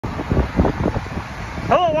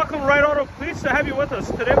Hello, welcome to Right Auto. Pleased to have you with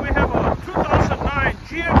us. Today we have a 2009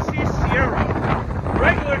 GMC Sierra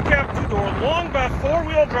regular cab two-door long bed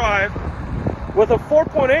four-wheel drive with a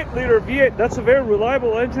 4.8 liter V8. That's a very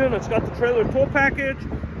reliable engine. It's got the trailer tow package.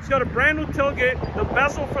 It's got a brand new tailgate. The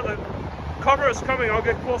bezel for the cover is coming. I'll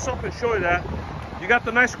get close up and show you that. You got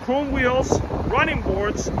the nice chrome wheels, running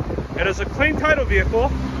boards. It is a clean title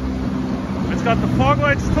vehicle. It's got the fog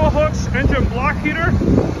lights, tow hooks, engine block heater.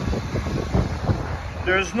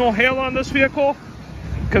 There's no hail on this vehicle.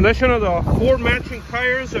 Condition of the four matching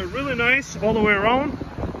tires are really nice all the way around.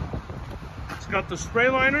 It's got the spray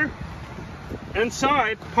liner.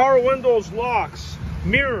 Inside, power windows, locks,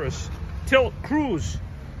 mirrors, tilt, cruise.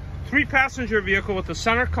 3-passenger vehicle with the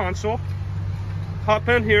center console. Hop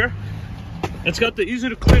in here. It's got the easy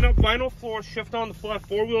to clean up vinyl floor, shift on the flat,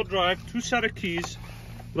 four-wheel drive, 2 set of keys.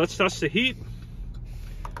 Let's test the heat.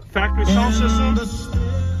 Factory sound system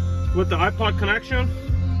with the iPod connection,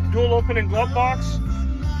 dual opening glove box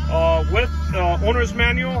with owner's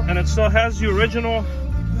manual, and it still has the original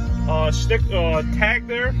stick tag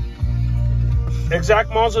there. Exact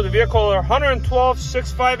models of the vehicle are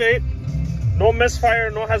 112,658. No misfire,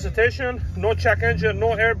 no hesitation, no check engine,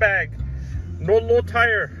 no airbag, no low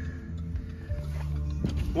tire.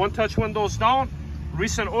 One touch windows down,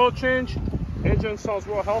 recent oil change, engine sounds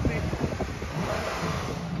real healthy.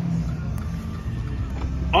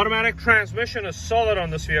 Automatic transmission is solid on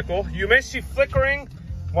this vehicle. You may see flickering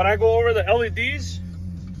when I go over the LEDs.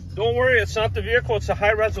 Don't worry, it's not the vehicle, it's a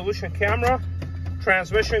high resolution camera.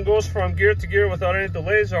 Transmission goes from gear to gear without any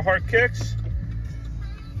delays or hard kicks.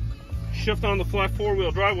 Shift on the flat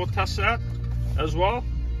four-wheel drive, we'll test that as well.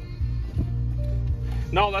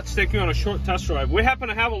 Now let's take you on a short test drive. We happen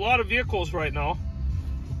to have a lot of vehicles right now,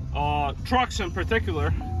 trucks in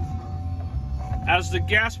particular. As the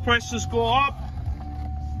gas prices go up,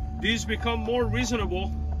 these become more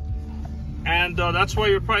reasonable, and that's why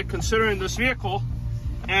you're probably considering this vehicle.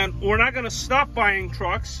 And we're not going to stop buying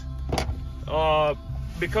trucks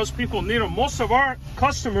because people need them. Most of our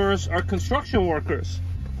customers are construction workers.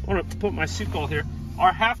 I want to put my seatbelt here.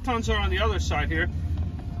 Our half tons are on the other side here.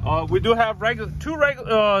 We do have two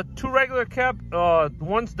regular cab.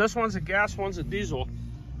 This one's a gas, one's a diesel.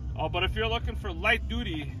 But if you're looking for light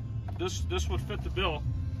duty, this would fit the bill.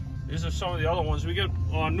 These are some of the other ones. We get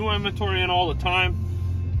new inventory in all the time.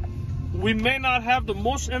 We may not have the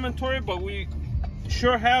most inventory, but we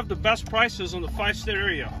sure have the best prices in the 5-state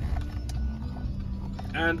area.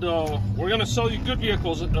 And we're going to sell you good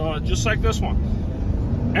vehicles just like this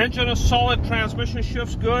one. Engine is solid, transmission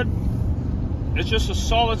shifts good. It's just a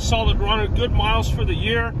solid runner, good miles for the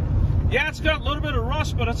year. Yeah, it's got a little bit of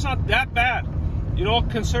rust, but it's not that bad. You know,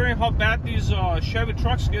 considering how bad these Chevy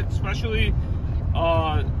trucks get, especially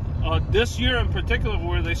this year in particular,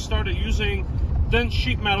 where they started using thin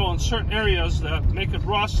sheet metal in certain areas that make it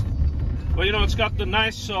rust. But you know, it's got the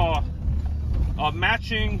nice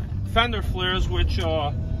matching fender flares, which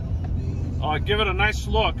give it a nice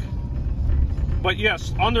look. But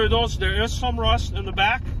yes, under those there is some rust in the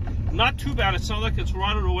back. Not too bad. It's not like it's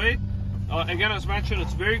rotted away. Again, as mentioned,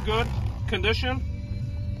 it's very good condition.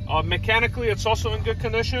 Mechanically, it's also in good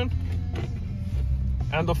condition.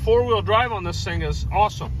 And the four-wheel drive on this thing is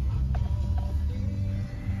awesome.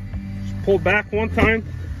 Just pull back one time,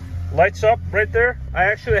 lights up right there. I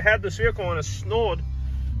actually had this vehicle when it snowed,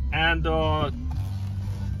 and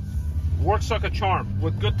works like a charm.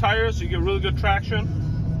 With good tires, you get really good traction.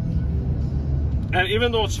 And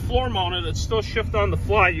even though it's floor mounted, it's still shift on the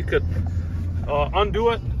fly. You could undo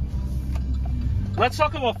it. Let's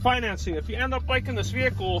talk about financing. If you end up liking this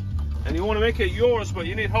vehicle and you want to make it yours, but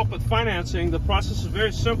you need help with financing, the process is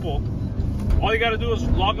very simple. All you got to do is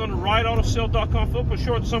log on to rideautosale.com, fill up a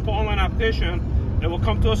short, simple online application. It will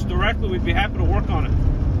come to us directly. We'd be happy to work on it.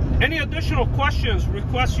 Any additional questions,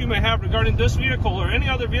 requests you may have regarding this vehicle or any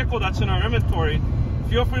other vehicle that's in our inventory,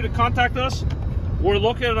 feel free to contact us. We're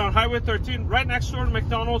located on Highway 13, right next door to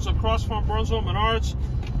McDonald's, across from Burnsville Menards.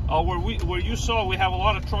 Where you saw, we have a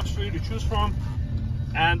lot of trucks for you to choose from.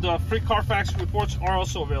 And free Carfax reports are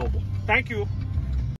also available. Thank you.